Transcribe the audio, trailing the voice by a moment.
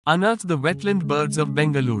Unearth the wetland birds of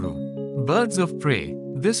Bengaluru. Birds of prey.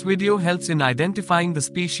 This video helps in identifying the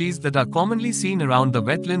species that are commonly seen around the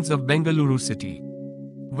wetlands of Bangalore City.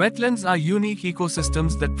 Wetlands are unique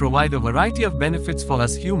ecosystems that provide a variety of benefits for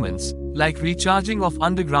us humans, like recharging of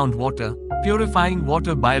underground water, purifying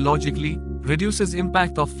water biologically, reduces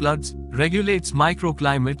impact of floods, regulates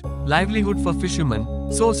microclimate, livelihood for fishermen,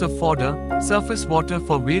 source of fodder, surface water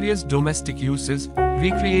for various domestic uses,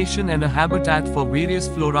 recreation and a habitat for various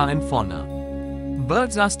flora and fauna.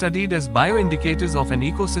 Birds are studied as bioindicators of an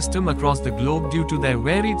ecosystem across the globe due to their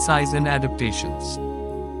varied size and adaptations.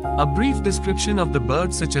 A brief description of the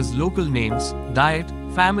birds such as local names, diet,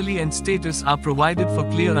 family and status are provided for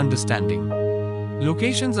clear understanding.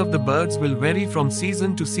 Locations of the birds will vary from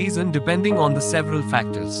season to season depending on the several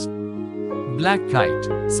factors. Black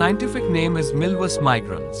kite. Scientific name is Milvus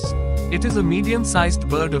migrans. It is a medium-sized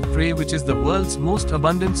bird of prey which is the world's most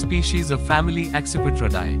abundant species of family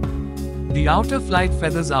Accipitridae. The outer flight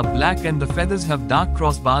feathers are black and the feathers have dark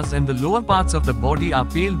crossbars and the lower parts of the body are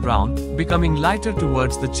pale brown, becoming lighter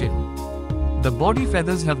towards the chin. The body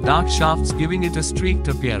feathers have dark shafts giving it a streaked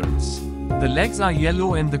appearance. The legs are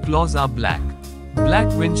yellow and the claws are black.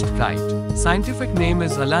 Black-winged kite. Scientific name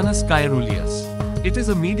is Alanus caeruleus. It is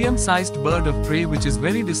a medium-sized bird of prey which is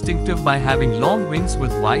very distinctive by having long wings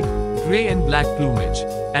with white, grey and black plumage,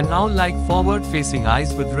 and owl-like forward-facing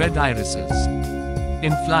eyes with red irises.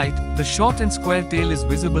 In flight, the short and square tail is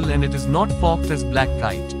visible and it is not forked as black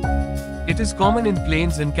kite. It is common in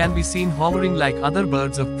plains and can be seen hovering like other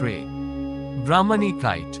birds of prey. Brahmani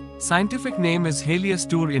kite. Scientific name is Halius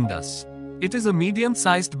tur indus. It is a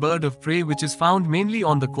medium-sized bird of prey which is found mainly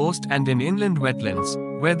on the coast and in inland wetlands,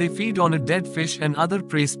 where they feed on a dead fish and other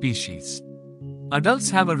prey species. Adults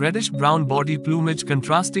have a reddish-brown body plumage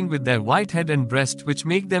contrasting with their white head and breast which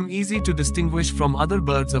make them easy to distinguish from other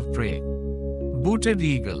birds of prey. Booted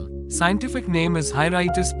eagle. Scientific name is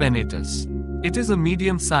Hyraetus pennatus. It is a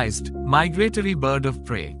medium-sized, migratory bird of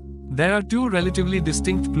prey. There are two relatively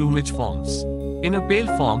distinct plumage forms. In a pale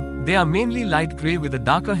form, they are mainly light grey with a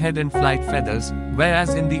darker head and flight feathers,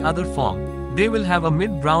 whereas in the other form, they will have a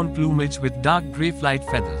mid-brown plumage with dark grey flight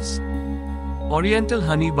feathers. Oriental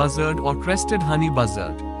honey buzzard or crested honey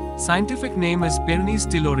buzzard. Scientific name is Pernis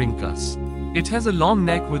stylorhynchus. It has a long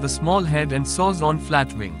neck with a small head and soars on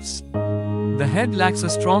flat wings. The head lacks a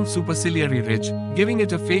strong superciliary ridge, giving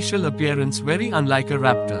it a facial appearance very unlike a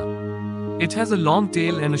raptor. It has a long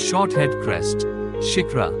tail and a short head crest.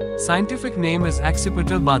 Shikra. Scientific name is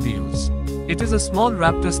Accipiter badius. It is a small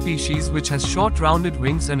raptor species which has short rounded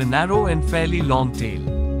wings and a narrow and fairly long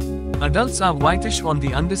tail. Adults are whitish on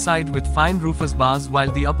the underside with fine rufous bars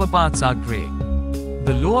while the upper parts are grey.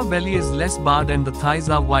 The lower belly is less barred and the thighs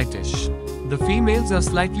are whitish. The females are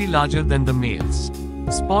slightly larger than the males.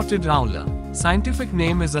 Spotted owler. Scientific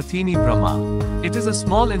name is Athene brahma. It is a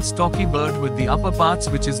small and stocky bird with the upper parts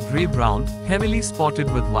which is grey-brown, heavily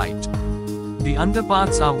spotted with white. The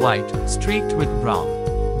underparts are white, streaked with brown.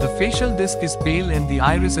 The facial disc is pale and the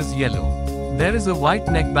iris is yellow. There is a white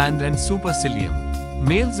neckband and supercilium.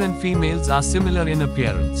 Males and females are similar in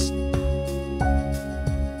appearance.